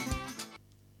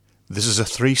This is a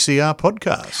 3CR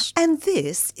podcast. And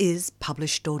this is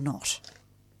Published or Not.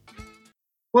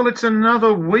 Well, it's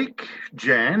another week,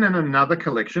 Jan, and another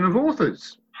collection of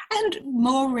authors. And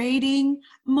more reading,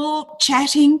 more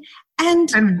chatting,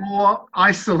 and more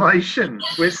isolation.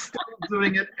 We're still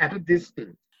doing it at a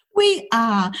distance. we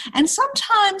are. And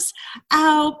sometimes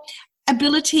our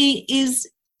ability is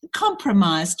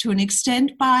compromised to an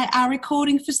extent by our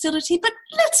recording facility, but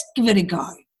let's give it a go.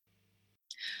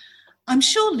 I'm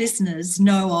sure listeners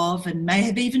know of and may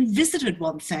have even visited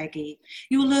Wonthaggi.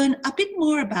 You'll learn a bit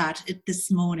more about it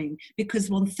this morning because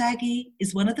Wonthaggi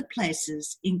is one of the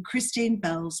places in Christine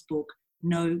Bell's book,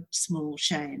 No Small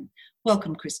Shame.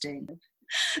 Welcome, Christine.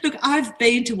 Look, I've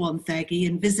been to Wonthaggi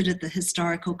and visited the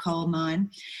historical coal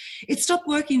mine. It stopped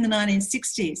working in the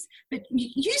 1960s, but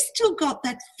you still got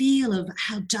that feel of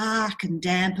how dark and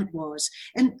damp it was.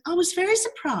 And I was very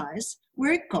surprised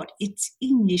where it got its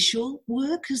initial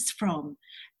workers from.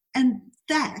 And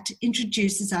that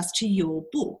introduces us to your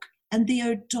book and the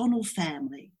O'Donnell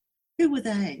family. Who were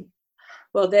they?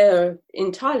 Well, they're an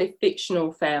entirely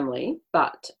fictional family,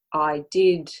 but I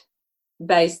did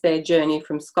base their journey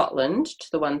from Scotland to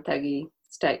the Wonthaggi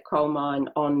State Coal Mine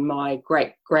on my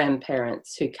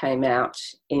great-grandparents who came out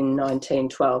in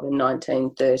 1912 and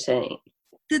 1913.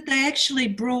 That they actually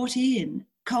brought in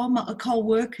coal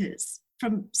workers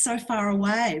from so far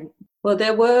away. Well,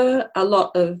 there were a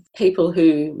lot of people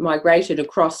who migrated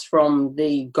across from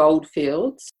the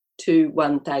goldfields to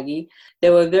Wonthaggi.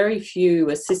 There were very few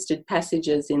assisted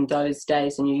passages in those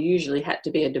days, and you usually had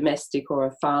to be a domestic or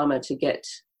a farmer to get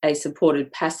a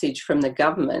supported passage from the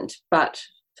government. But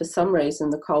for some reason,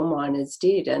 the coal miners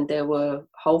did, and there were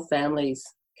whole families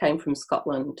came from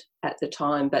Scotland at the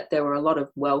time, but there were a lot of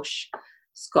Welsh,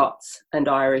 Scots and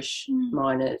Irish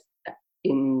miners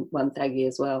in Wonthaggi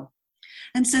as well.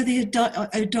 And so the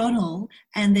O'Donnell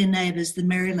and their neighbours, the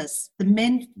Merrillis, the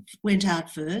men went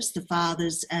out first, the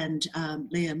fathers and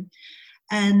Liam,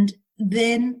 and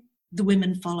then the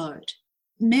women followed.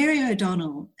 Mary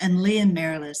O'Donnell and Liam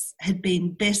Merrillis had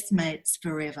been best mates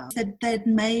forever. They'd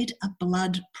made a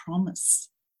blood promise.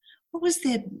 What was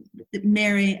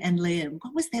Mary and Liam,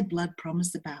 what was their blood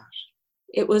promise about?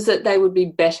 It was that they would be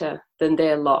better than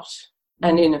their lot,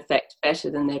 and in effect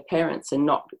better than their parents, and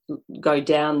not go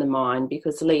down the mine,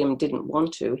 because Liam didn't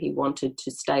want to. He wanted to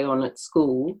stay on at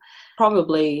school.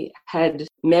 Probably had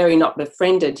Mary not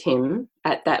befriended him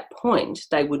at that point,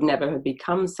 they would never have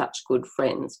become such good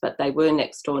friends, but they were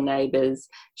next door neighbours.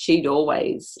 She'd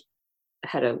always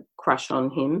had a crush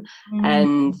on him,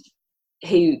 and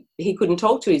he couldn't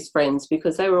talk to his friends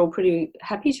because they were all pretty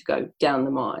happy to go down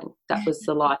the mine. That was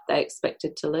the life they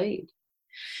expected to lead.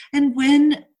 And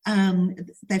when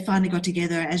they finally got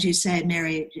together, as you say,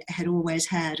 Mary had always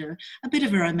had a bit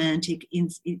of a romantic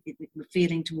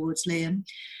feeling towards Liam.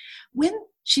 When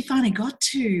she finally got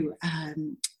to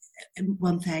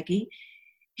Wonthaggi,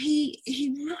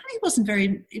 he really wasn't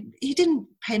he didn't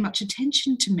pay much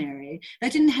attention to Mary. They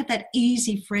didn't have that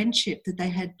easy friendship that they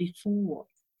had before.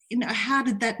 You know, how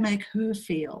did that make her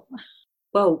feel?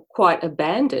 Well, quite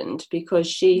abandoned, because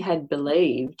she had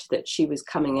believed that she was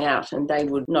coming out and they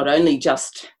would not only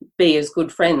just be as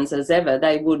good friends as ever,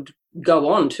 they would go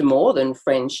on to more than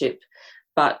friendship.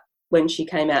 But when she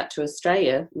came out to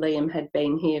Australia, Liam had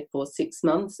been here for 6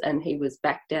 months and he was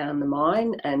back down the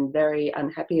mine and very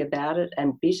unhappy about it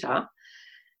and bitter.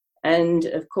 And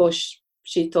of course,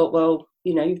 she thought, well,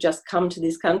 you know, you've just come to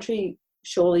this country,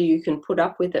 surely you can put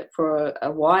up with it for a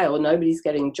while. Nobody's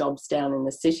getting jobs down in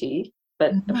the city.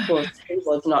 But of course, he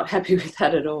was not happy with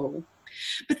that at all.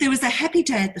 But there was a happy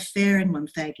day at the fair in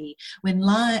Wonthaggi when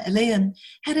Liam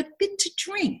had a bit to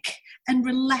drink and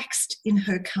relaxed in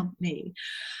her company.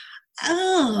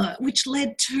 Which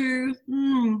led to,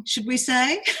 should we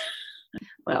say?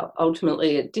 Well,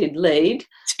 ultimately it did lead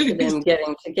to them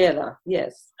getting together,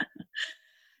 yes.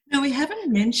 Now, we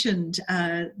haven't mentioned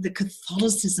the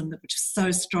Catholicism, which is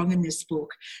so strong in this book.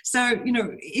 So, you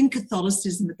know, in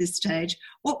Catholicism at this stage,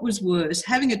 what was worse,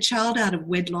 having a child out of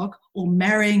wedlock or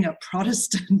marrying a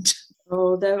Protestant?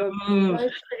 Oh, they were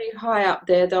both pretty high up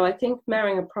there, though I think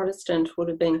marrying a Protestant would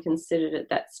have been considered at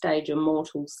that stage a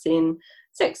mortal sin.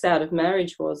 Sex out of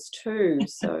marriage was too,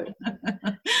 so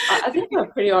I think they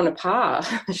were pretty on a par.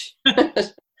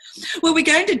 Well, we're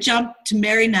going to jump to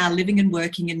Mary now, living and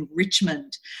working in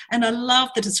Richmond. And I love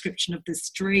the description of the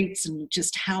streets and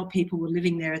just how people were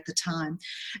living there at the time.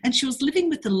 And she was living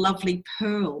with the lovely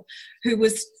Pearl, who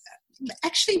was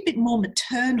actually a bit more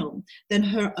maternal than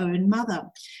her own mother.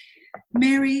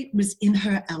 Mary was in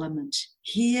her element.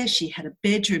 Here she had a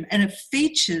bedroom, and it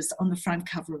features on the front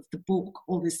cover of the book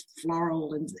all this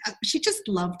floral, and she just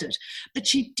loved it. But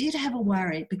she did have a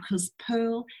worry because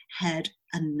Pearl had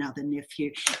another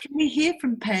nephew. Can we hear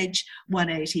from page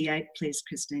 188, please,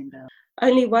 Christine Bell?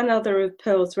 Only one other of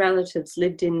Pearl's relatives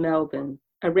lived in Melbourne,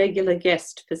 a regular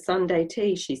guest for Sunday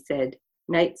tea, she said,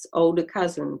 Nate's older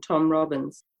cousin, Tom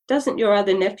Robbins. Doesn't your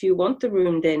other nephew want the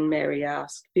room then, Mary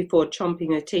asked, before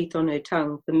chomping her teeth on her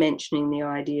tongue for mentioning the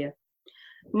idea.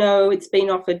 No, it's been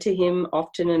offered to him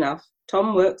often enough.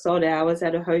 Tom works odd hours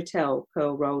at a hotel,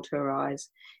 Pearl rolled her eyes.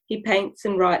 He paints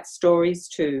and writes stories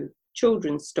too,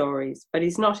 children's stories, but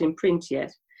he's not in print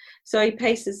yet. So he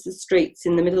paces the streets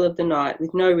in the middle of the night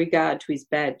with no regard to his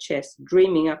bad chest,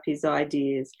 dreaming up his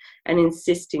ideas and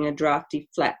insisting a drafty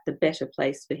flat the better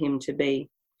place for him to be.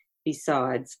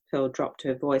 Besides, Pearl dropped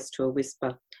her voice to a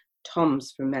whisper,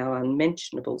 Tom's from our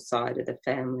unmentionable side of the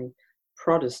family.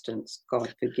 Protestants,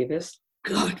 God forgive us.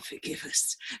 God forgive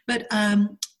us. But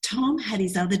Tom had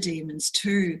his other demons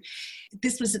too.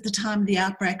 This was at the time of the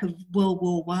outbreak of World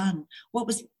War I. What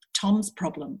was Tom's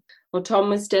problem? Well, Tom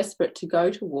was desperate to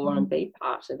go to war and be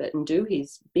part of it and do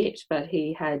his bit, but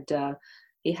he had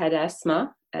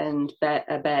asthma and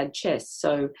a bad chest.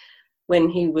 So when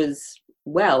he was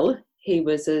well, he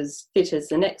was as fit as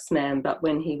the next man, but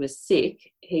when he was sick,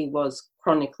 he was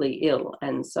chronically ill,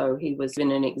 and so he was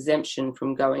in an exemption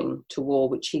from going to war,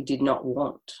 which he did not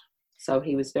want. So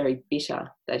he was very bitter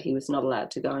that he was not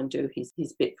allowed to go and do his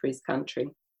bit for his country.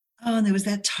 Oh, and there was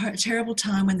that terrible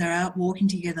time when they're out walking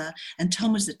together and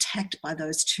Tom was attacked by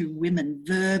those two women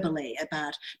verbally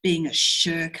about being a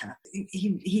shirker.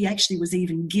 He actually was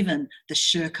even given the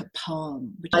shirker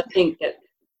poem. I think that,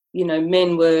 you know,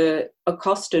 men were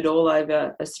accosted all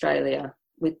over Australia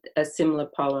with a similar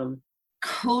poem. Of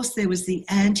course, there was the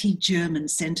anti-German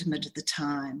sentiment at the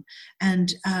time,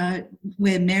 and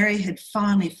where Mary had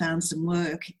finally found some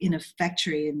work in a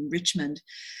factory in Richmond,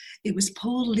 it was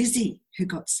poor Lizzie who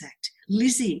got sacked.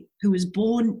 Lizzie, who was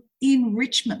born in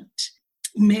Richmond.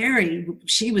 Mary,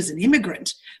 she was an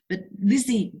immigrant, but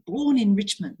Lizzie, born in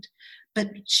Richmond, but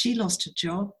she lost her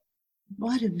job.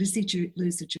 Why did Lizzie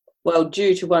lose her job? Well,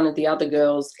 due to one of the other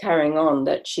girls carrying on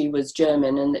that she was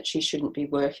German and that she shouldn't be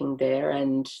working there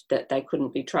and that they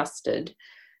couldn't be trusted,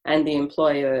 and the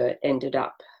employer ended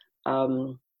up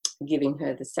giving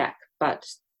her the sack. But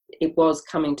it was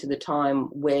coming to the time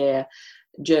where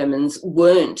Germans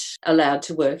weren't allowed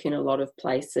to work in a lot of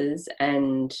places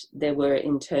and there were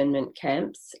internment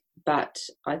camps. But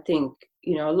I think,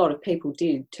 you know, a lot of people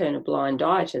did turn a blind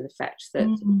eye to the fact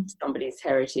that somebody's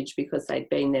heritage, because they'd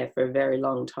been there for a very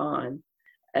long time.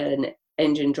 An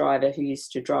engine driver who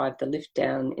used to drive the lift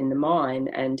down in the mine,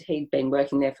 and he'd been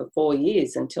working there for 4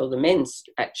 years until the men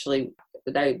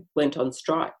they went on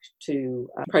strike to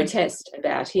protest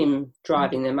about him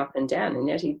driving them up and down, and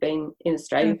yet he'd been in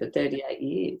Australia for 38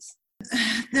 years.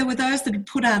 There were those that had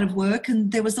put out of work,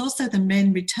 and there was also the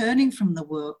men returning from the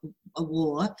war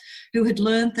who had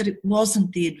learned that it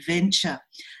wasn't the adventure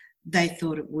they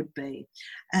thought it would be.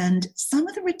 And some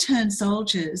of the returned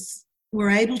soldiers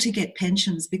were able to get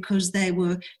pensions because they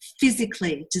were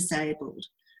physically disabled.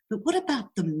 But what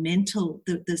about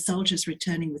the soldiers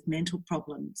returning with mental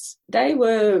problems? They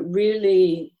were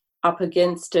really up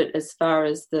against it as far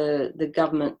as the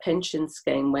government pension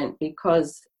scheme went,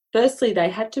 because firstly, they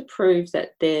had to prove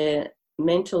that their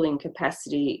mental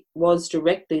incapacity was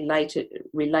directly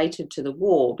related to the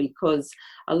war, because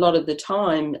a lot of the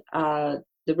time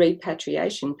the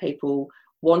repatriation people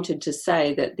wanted to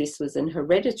say that this was an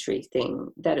hereditary thing,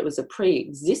 that it was a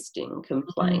pre-existing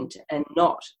complaint and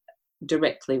not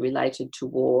directly related to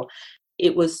war.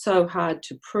 It was so hard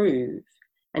to prove.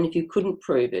 And if you couldn't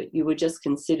prove it, you were just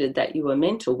considered that you were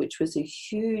mental, which was a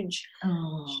huge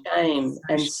shame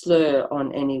and slur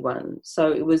on anyone.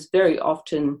 So it was very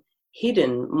often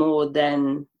hidden more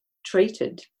than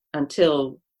treated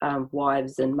until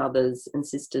wives and mothers and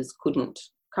sisters couldn't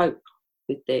cope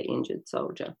with their injured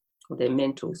soldier, or their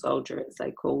mental soldier, as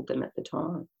they called them at the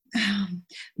time.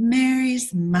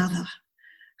 Mary's mother,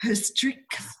 her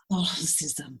strict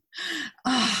Catholicism,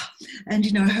 and,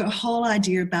 you know, her whole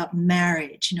idea about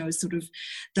marriage, you know, sort of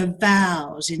the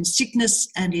vows in sickness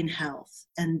and in health,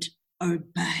 and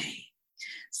obey.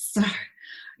 So,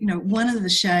 you know, one of the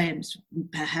shames,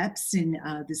 perhaps, in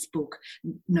this book,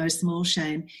 No Small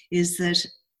Shame, is that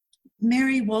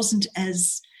Mary wasn't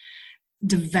as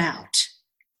devout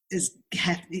as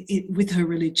with her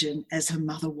religion as her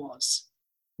mother was,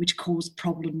 which caused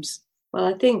problems. Well,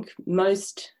 I think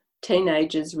most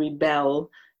teenagers rebel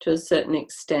to a certain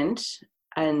extent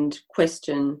and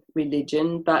question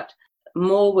religion, but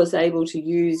More was able to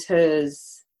use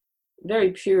hers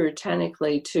very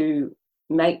puritanically to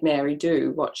make Mary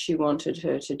do what she wanted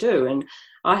her to do. And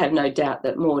I have no doubt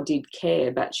that More did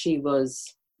care, but she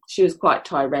was quite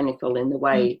tyrannical in the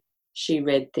way she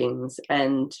read things.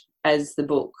 And as the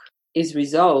book is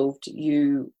resolved,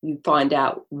 you find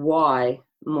out why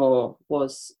More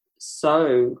was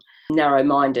so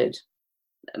narrow-minded.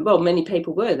 Well, many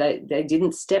people were. They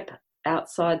didn't step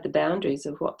outside the boundaries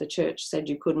of what the church said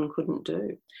you could and couldn't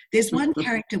do. There's one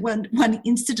character, one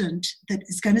incident that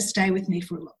is going to stay with me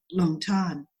for a long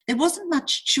time. There wasn't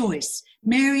much choice.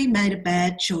 Mary made a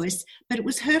bad choice, but it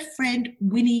was her friend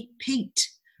Winnie Peat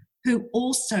who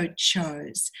also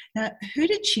chose. Now, who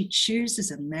did she choose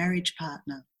as a marriage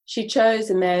partner? She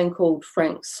chose a man called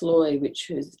Frank Sloy,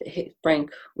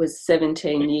 Frank was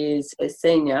 17 years a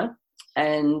senior,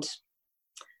 and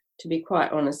to be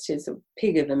quite honest, he's a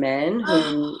pig of a man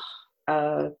who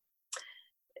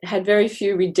had very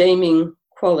few redeeming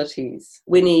qualities.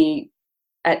 Winnie,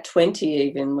 at 20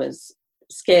 even, was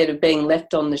scared of being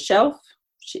left on the shelf.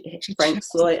 Frank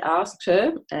Sloy asked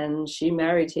her, and she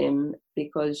married him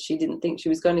because she didn't think she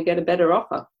was going to get a better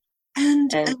offer.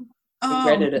 And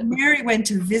regretted it. Mary went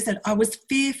to visit. I was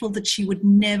fearful that she would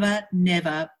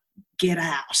never get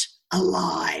out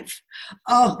alive.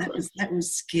 Oh, that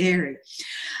was scary.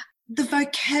 The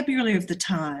vocabulary of the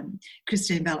time,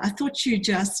 Christine Bell, I thought you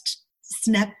just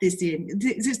snapped this in.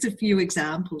 Just a few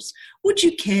examples. Would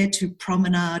you care to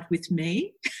promenade with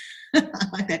me? I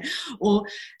like that. Or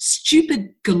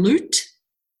stupid galoot.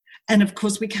 And, of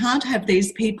course, we can't have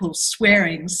these people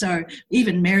swearing, so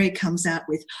even Mary comes out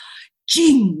with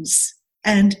jings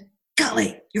and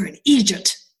golly, you're an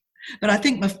idiot. But I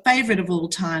think my favourite of all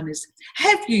time is,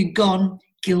 have you gone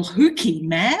gilhooky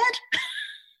mad?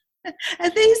 Are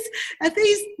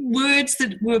these words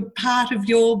that were part of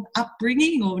your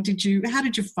upbringing, or how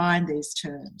did you find these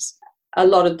terms? A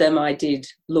lot of them I did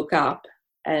look up,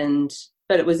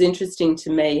 but it was interesting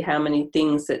to me how many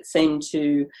things that seemed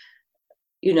to,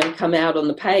 come out on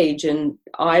the page, and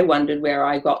I wondered where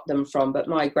I got them from. But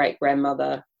my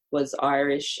great-grandmother was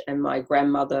Irish, and my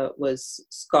grandmother was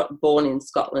born in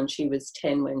Scotland. She was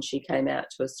 10 when she came out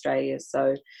to Australia.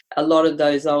 So a lot of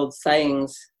those old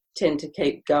sayings tend to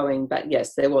keep going. But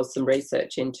yes, there was some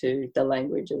research into the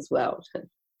language as well to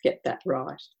get that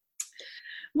right.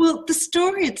 Well, the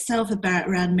story itself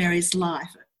around Mary's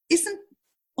life isn't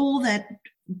all that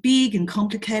big and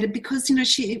complicated because,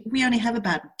 we only have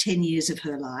about 10 years of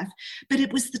her life, but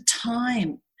it was the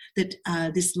time that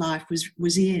this life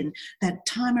was in, that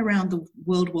time around the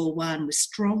World War I with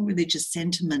strong religious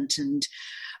sentiment and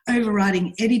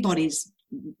overriding anybody's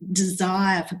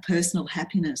desire for personal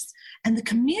happiness, and the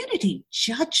community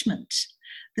judgment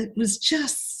that was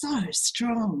just so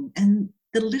strong, and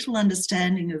the little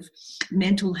understanding of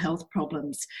mental health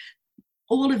problems.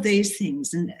 All of these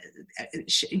things, and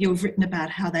you've written about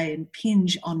how they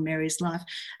impinge on Mary's life.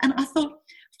 And I thought,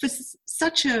 for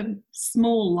such a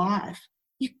small life,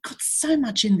 you got so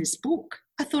much in this book.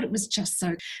 I thought it was just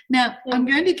so. Now, I'm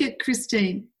going to get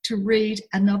Christine to read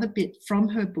another bit from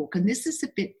her book, and this is a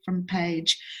bit from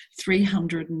page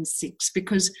 306,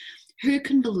 because who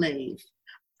can believe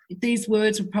these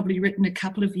words were probably written a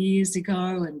couple of years ago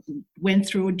and went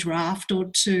through a draft or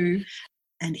two,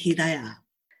 and here they are.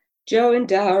 Joe and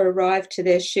Dara arrived to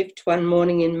their shift one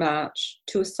morning in March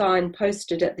to a sign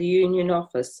posted at the union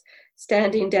office,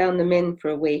 standing down the men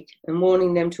for a week and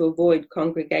warning them to avoid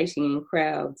congregating in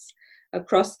crowds.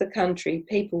 Across the country,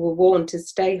 people were warned to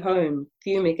stay home,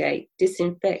 fumigate,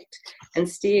 disinfect, and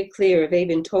steer clear of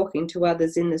even talking to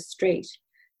others in the street.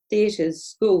 Theatres,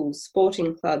 schools,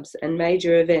 sporting clubs, and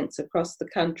major events across the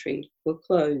country were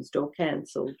closed or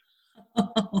cancelled.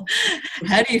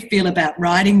 How do you feel about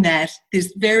writing that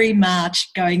this very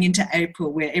March going into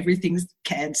April where everything's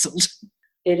cancelled?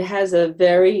 It has a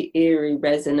very eerie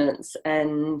resonance,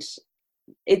 and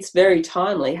it's very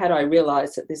timely. Had I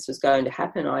realised that this was going to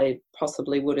happen, I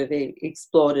possibly would have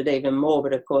explored it even more,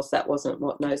 but of course that wasn't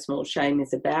what No Small Shame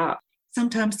is about.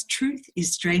 Sometimes truth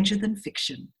is stranger than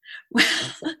fiction.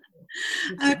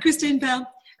 Christine Bell,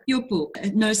 your book,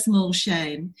 No Small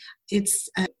Shame, it's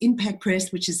Impact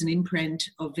Press, which is an imprint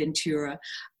of Ventura.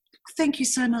 Thank you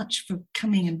so much for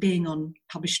coming and being on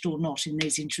Published or Not in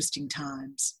these interesting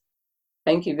times.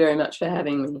 Thank you very much for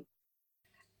having me.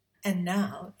 And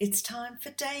now it's time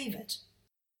for David.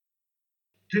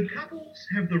 Do couples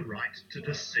have the right to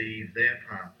deceive their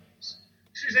partners?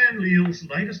 Suzanne Leal's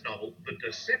latest novel, The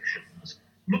Deceptions,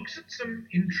 looks at some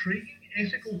intriguing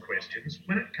ethical questions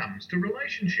when it comes to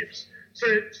relationships. So,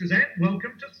 Suzanne,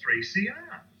 welcome to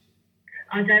 3CR.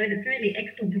 Oh, David, it's really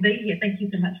excellent to be here. Thank you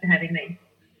so much for having me.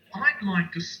 I'd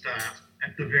like to start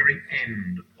at the very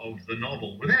end of the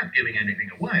novel, without giving anything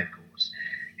away, of course.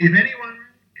 If anyone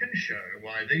can show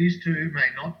why these two may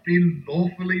not be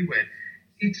lawfully wed,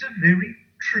 it's a very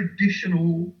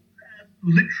traditional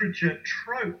literature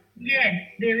trope. Yes,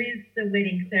 there is the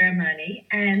wedding ceremony,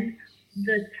 and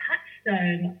the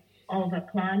touchstone of a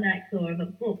climax or of a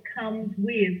book comes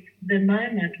with the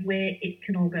moment where it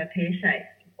can all go pear-shaped,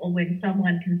 or when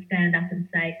someone can stand up and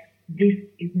say, this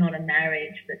is not a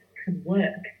marriage that can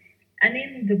work. And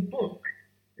in the book,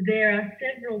 there are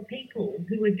several people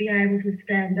who would be able to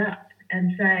stand up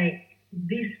and say,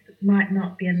 this might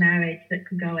not be a marriage that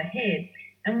could go ahead.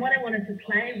 And what I wanted to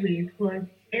play with was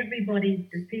everybody's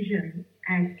decision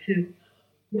as to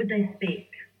would they speak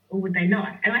or would they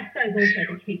not. And I suppose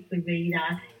also to keep the reader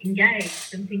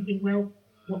engaged and thinking, well,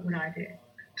 what would I do?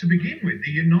 To begin with,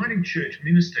 the Uniting Church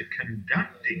minister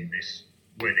conducting this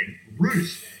wedding,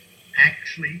 Ruth,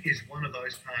 actually is one of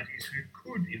those parties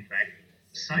who could, in fact,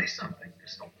 say something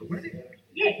to stop the wedding.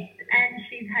 Yes, and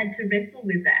she's had to wrestle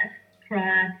with that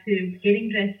prior to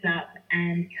getting dressed up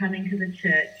and coming to the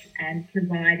church and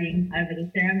presiding over the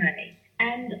ceremony.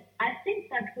 And I think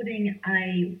by putting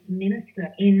a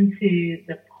minister into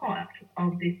the pot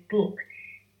of this book,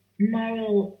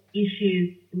 moral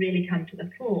issues really come to the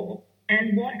fore.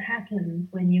 And what happens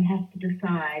when you have to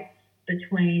decide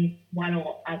between one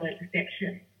or other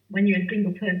exception? When you're a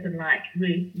single person like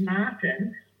Ruth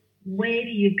Martin, where do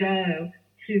you go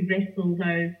to wrestle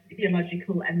those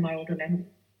theological and moral dilemmas?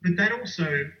 But that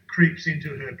also creeps into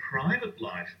her private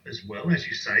life as well. As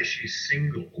you say, she's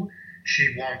single.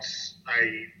 She wants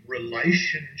a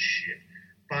relationship,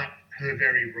 but her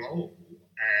very role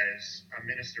as a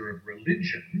minister of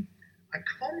religion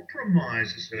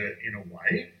compromises her in a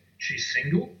way. She's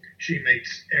single. She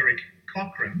meets Eric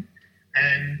Cochrane,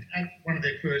 and at one of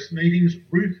their first meetings,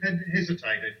 Ruth had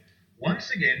hesitated,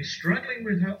 once again struggling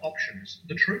with her options: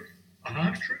 the truth, a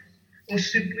half-truth, or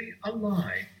simply a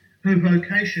lie. Her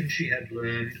vocation, she had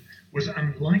learned, was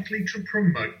unlikely to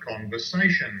promote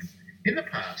conversation. In the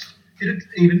past, it had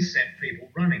even sent people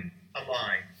running. A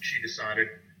lie, she decided.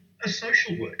 A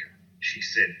social worker, she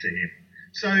said to him.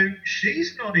 So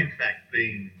she's not, in fact,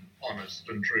 being honest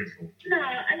and truthful. No,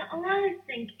 and I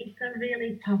think it's a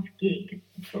really tough gig.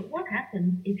 But what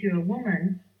happens if you're a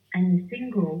woman and you're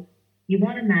single, you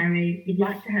want to marry, you'd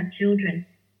like to have children?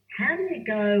 How do you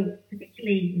go,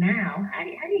 particularly now, how do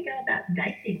you go about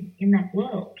dating in that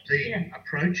world? The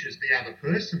approaches the other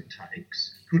person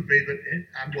takes could be that,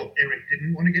 Eric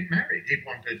didn't want to get married. He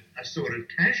wanted a sort of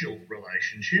casual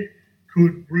relationship.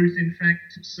 Could Ruth, in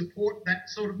fact, support that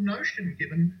sort of notion,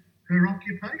 given her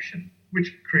occupation?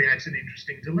 Which creates an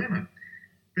interesting dilemma.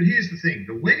 But here's the thing.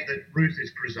 The wedding that Ruth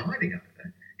is presiding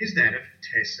over is that of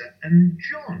Tessa and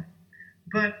John.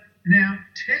 But now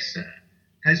Tessa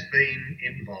has been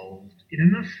involved in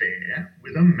an affair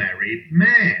with a married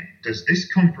man. Does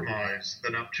this compromise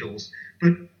the nuptials?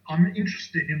 But I'm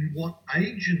interested in what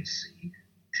agency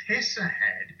Tessa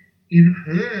had in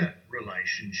her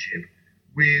relationship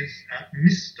with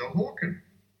Mr. Hawken.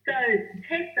 So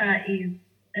Tessa is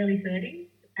early 30s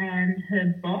and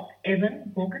her boss,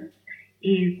 Evan Hawkins,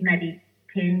 is maybe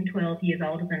 10, 12 years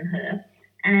older than her.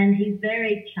 And he's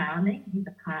very charming. He's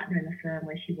a partner in the firm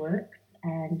where she works,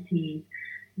 and he's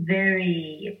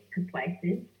very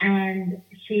persuasive, and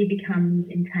she becomes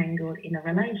entangled in a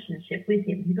relationship with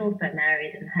him. He's also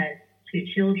married and has 2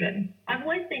 children. I've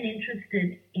always been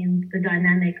interested in the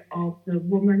dynamic of the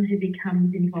woman who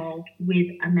becomes involved with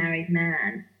a married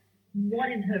man.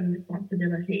 What is her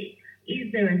responsibility?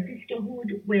 Is there a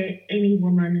sisterhood where any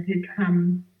woman who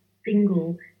comes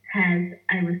single has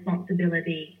a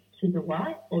responsibility to the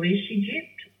wife, or is she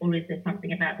duped, or is there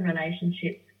something about the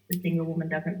relationship the single woman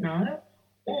doesn't know?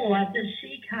 Or does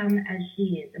she come as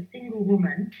she is, a single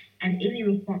woman, and any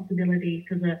responsibility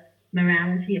for the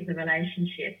morality of the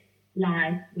relationship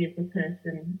lies with the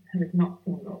person who is not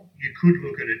single? You could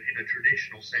look at it in a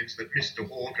traditional sense that Mr.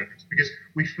 Hawkins, because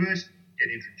we first get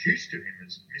introduced to him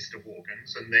as Mr.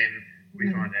 Hawkins, and then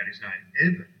we find out his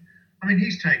name, Evan. I mean,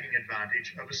 he's taking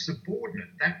advantage of a subordinate.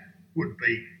 That would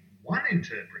be one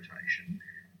interpretation.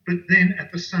 But then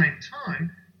at the same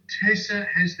time, Tessa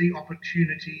has the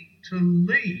opportunity to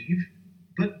leave,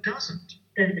 but doesn't.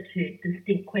 Those are 2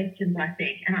 distinct questions, I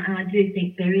think. And I do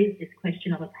think there is this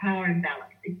question of a power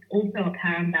imbalance. It's also a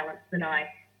power imbalance that I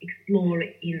explore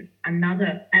in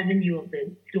another avenue of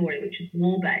the story, which is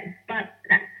war-based. But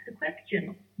that's the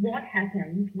question. What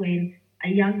happens when a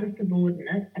younger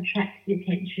subordinate attracts the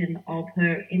attention of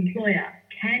her employer?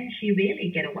 Can she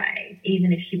really get away,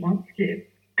 even if she wants to?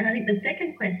 And I think the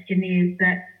second question is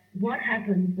that what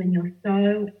happens when you're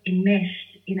so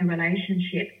enmeshed in a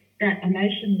relationship that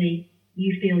emotionally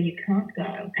you feel you can't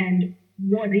go. And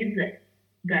what is it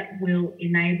that will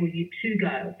enable you to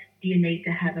go? Do you need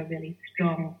to have a really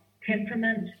strong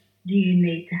temperament? Do you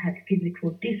need to have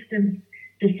physical distance?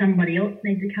 Does somebody else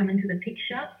need to come into the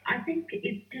picture? I think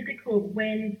it's difficult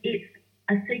when it's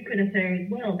a secret affair as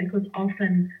well, because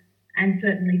often, and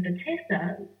certainly for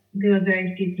Tessa, there are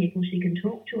very few people she can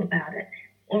talk to about it,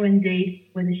 or indeed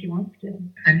whether she wants to.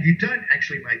 And you don't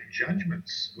actually make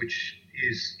judgments, which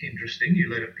is interesting.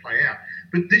 You let it play out.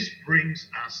 But this brings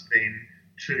us then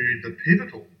to the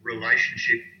pivotal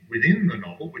relationship within the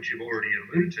novel, which you've already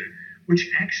alluded to, which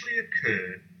actually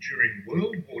occurred during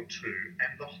World War II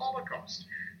and the Holocaust.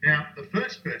 Now, the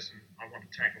first person I want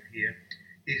to tackle here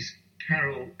is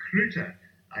Karol Kruter,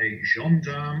 a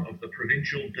gendarme of the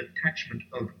provincial detachment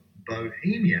of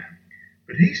Bohemia.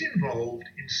 But he's involved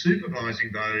in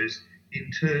supervising those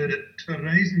interred at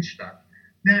Theresienstadt.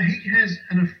 Now, he has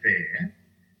an affair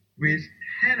with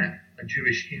Hannah, a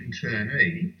Jewish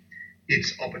internee.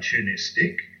 It's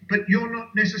opportunistic, but you're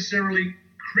not necessarily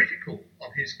critical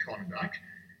of his conduct.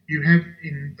 You have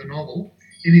in the novel,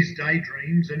 in his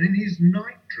daydreams and in his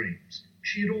night dreams,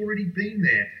 she had already been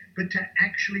there, but to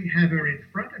actually have her in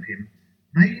front of him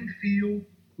made him feel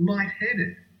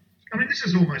lightheaded. I mean, this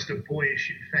is almost a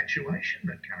boyish infatuation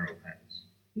that Karol has.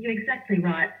 You're exactly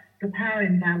right. The power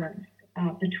imbalance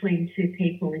between two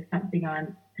people is something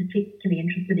I'm particularly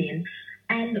interested in.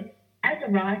 And as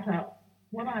a writer,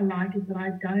 what I like is that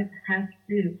I don't have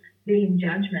to be in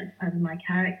judgment over my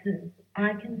characters.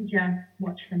 I can just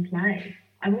watch them play.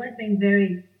 I've always been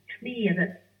very clear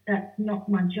that that's not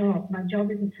my job. My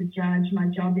job isn't to judge. My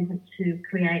job isn't to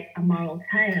create a moral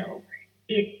tale.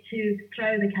 It's to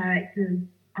throw the characters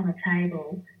on a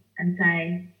table and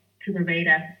say to the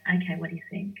reader, okay, what do you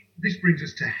think? This brings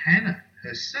us to Hannah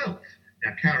herself.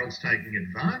 Now, Karol's taking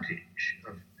advantage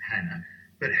of Hannah,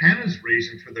 but Hannah's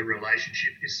reason for the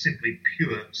relationship is simply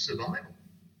pure survival.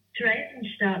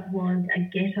 Theresienstadt was a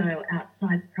ghetto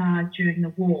outside Prague during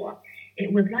the war.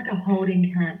 It was like a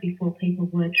holding camp before people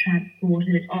were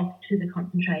transported off to the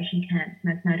concentration camps,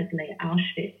 most notably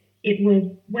Auschwitz. It was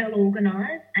well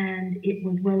organised, and it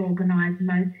was well organised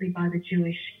mostly by the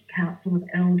Jewish Council of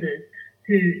Elders,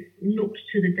 who looked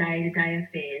to the day-to-day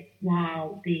affairs,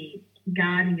 while the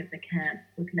guarding of the camps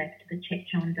was left to the Czech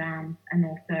gendarmes and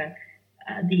also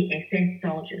the SS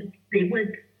soldiers. It was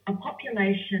a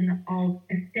population of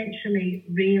essentially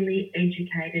really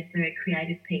educated, very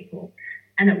creative people,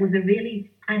 and it was a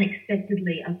really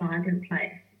unexpectedly a vibrant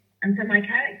place. And so my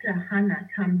character, Hannah,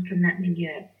 comes from that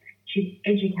milieu. She's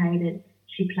educated,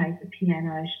 she plays the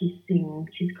piano, she sings,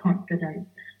 she's confident,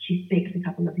 she speaks a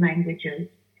couple of languages.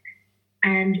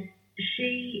 And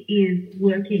she is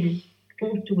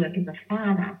forced to work as a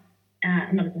farmer,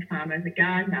 not as a farmer, as a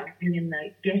gardener within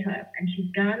the ghetto. And she's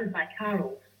guarded by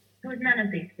Karol, who is none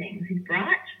of these things. He's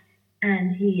bright,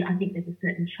 and I think there's a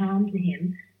certain charm to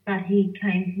him, but he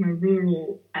came from a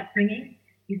rural upbringing.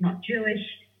 He's not Jewish.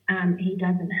 He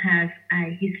doesn't have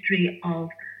a history of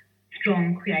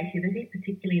strong creativity,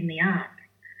 particularly in the arts.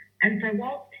 And so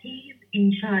whilst he's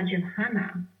in charge of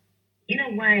Hannah, in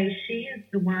a way she is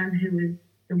the one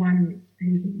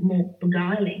who's more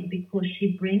beguiling, because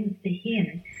she brings to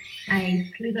him a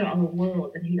slither of a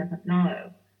world that he doesn't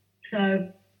know.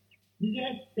 So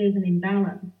yes, there's an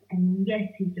imbalance, and yes,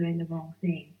 he's doing the wrong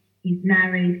thing. He's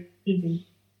married, he's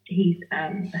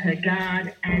her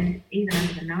guard, and even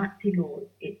under the Nazi laws,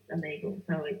 it's illegal.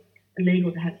 So it's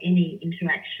illegal to have any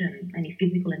interaction, any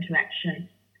physical interaction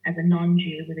as a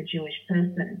non-Jew with a Jewish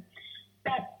person.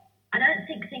 But I don't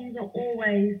think things are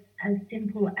always as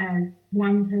simple as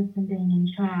one person being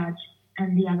in charge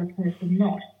and the other person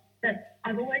not. But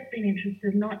I've always been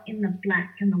interested not in the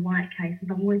black and the white cases,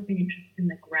 I've always been interested in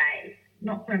the grey.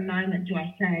 Not for a moment do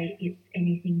I say it's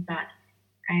anything but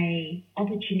a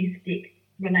opportunistic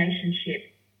relationship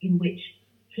in which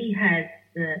he has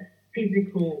the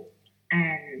physical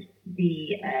and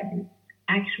the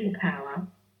actual power,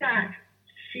 but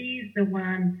she's the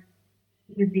one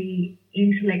with the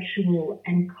intellectual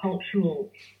and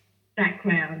cultural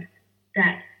background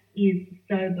that is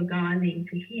so beguiling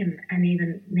to him, and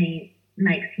even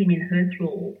makes him in her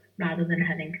thrall rather than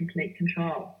having complete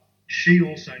control. She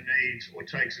also needs or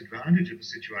takes advantage of the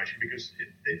situation because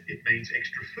it means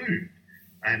extra food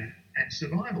and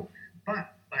survival.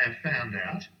 But they are found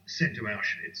out, sent to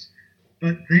Auschwitz.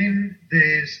 But then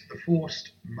there's the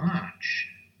forced march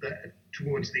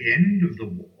towards the end of the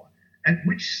war, at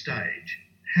which stage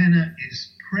Hannah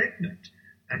is pregnant.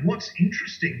 And what's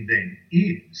interesting then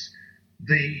is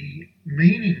the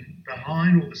meaning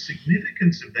behind, or the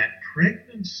significance of that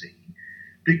pregnancy,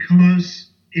 because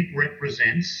it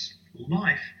represents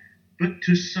life but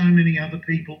to so many other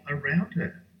people around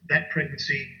her. That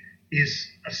pregnancy is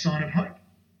a sign of hope.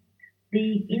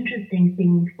 The interesting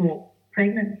thing for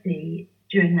pregnancy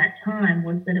during that time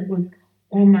was that it was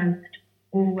almost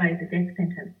always a death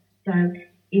sentence. So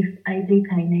if a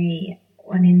detainee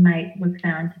or an inmate was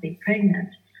found to be pregnant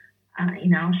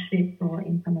in Auschwitz or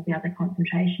in some of the other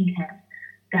concentration camps,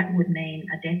 that would mean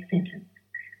a death sentence.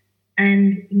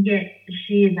 And yet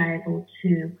she is able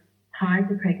to hide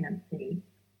the pregnancy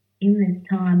in this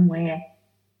time where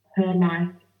her life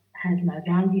has no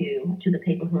value to the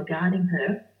people who are guarding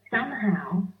her.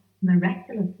 Somehow,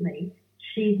 miraculously,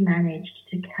 she's managed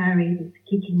to carry this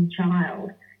kicking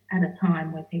child at a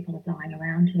time where people are dying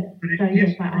around her. But it So,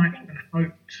 gives yes, I life think and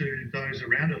hope to those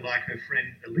around her, like her friend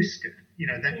Eliska. You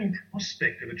know, that Yes.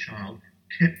 prospect of a child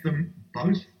kept them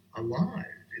both alive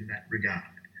in that regard,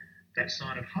 that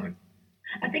sign of hope.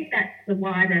 I think that's the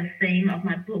wider theme of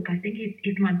my book. I think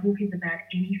if my book is about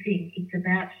anything, it's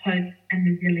about hope and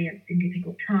resilience in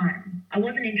difficult times. I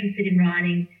wasn't interested in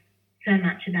writing so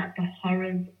much about the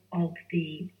horrors of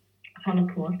the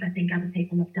Holocaust. I think other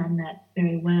people have done that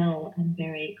very well and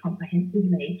very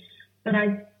comprehensively. But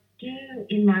I do,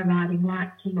 in my writing,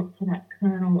 like to look for that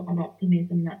kernel of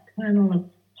optimism, that kernel of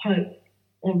hope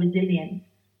or resilience,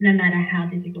 no matter how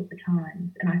difficult the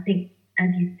times. And I think, as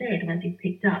you said, or as you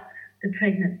picked up, the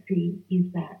pregnancy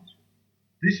is that.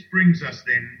 This brings us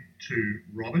then to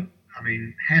Robert. I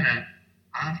mean, Hannah,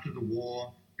 after the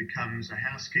war, becomes a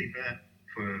housekeeper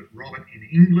for Robert in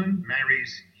England,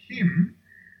 marries him,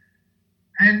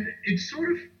 and it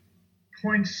sort of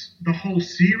points, the whole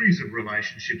series of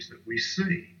relationships that we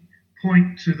see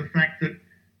point to the fact that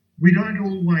we don't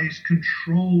always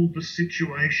control the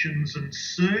situations and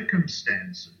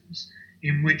circumstances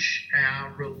in which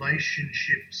our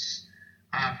relationships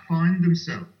find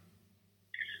themselves.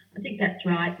 I think that's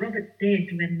right. Robert's dead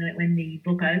when the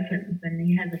book opens, and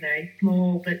he has a very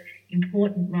small but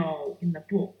important role in the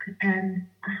book. And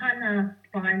Hannah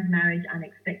finds marriage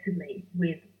unexpectedly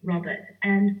with Robert,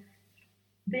 and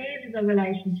theirs is a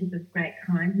relationship of great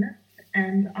kindness.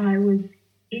 And I was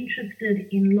interested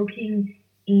in looking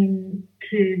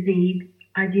into the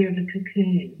idea of a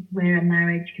cocoon, where a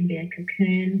marriage can be a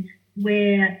cocoon,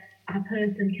 where a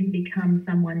person can become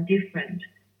someone different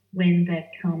when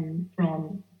they've come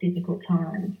from difficult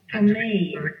times. For And to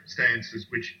me, the circumstances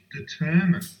which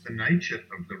determine the nature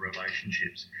of the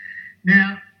relationships.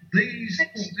 Now, these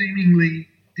seemingly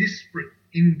disparate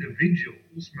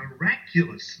individuals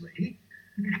miraculously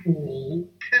all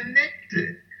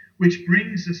connected, which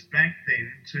brings us back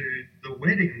then to the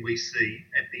wedding we see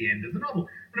at the end of the novel.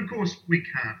 And of course, we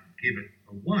can't give it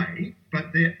away,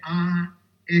 but there are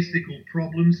ethical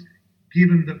problems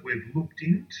given that we've looked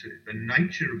into the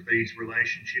nature of these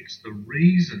relationships, the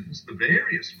reasons, the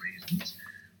various reasons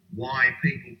why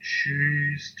people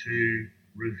choose to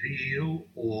reveal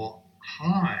or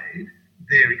hide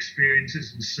their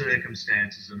experiences and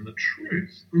circumstances and the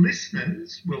truth.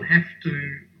 Listeners will have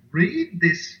to read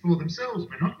this for themselves.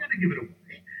 We're not going to give it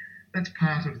away. That's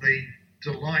part of the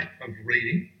delight of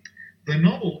reading. The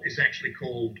novel is actually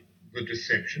called The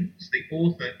Deceptions. The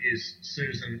author is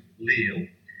Susan Leal,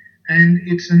 and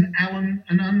it's an Allen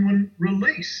and Unwin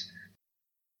release.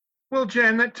 Well,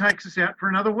 Jan, that takes us out for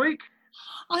another week.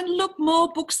 And look,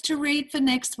 more books to read for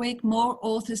next week, more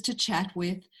authors to chat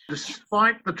with.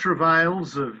 Despite the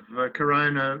travails of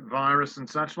coronavirus and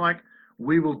such like,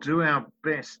 we will do our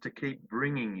best to keep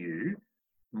bringing you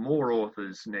more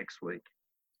authors next week.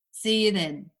 See you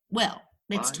then. Well,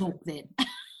 let's Bye. talk then.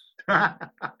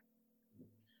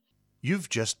 You've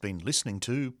just been listening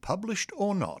to Published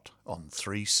or Not on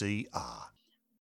 3CR.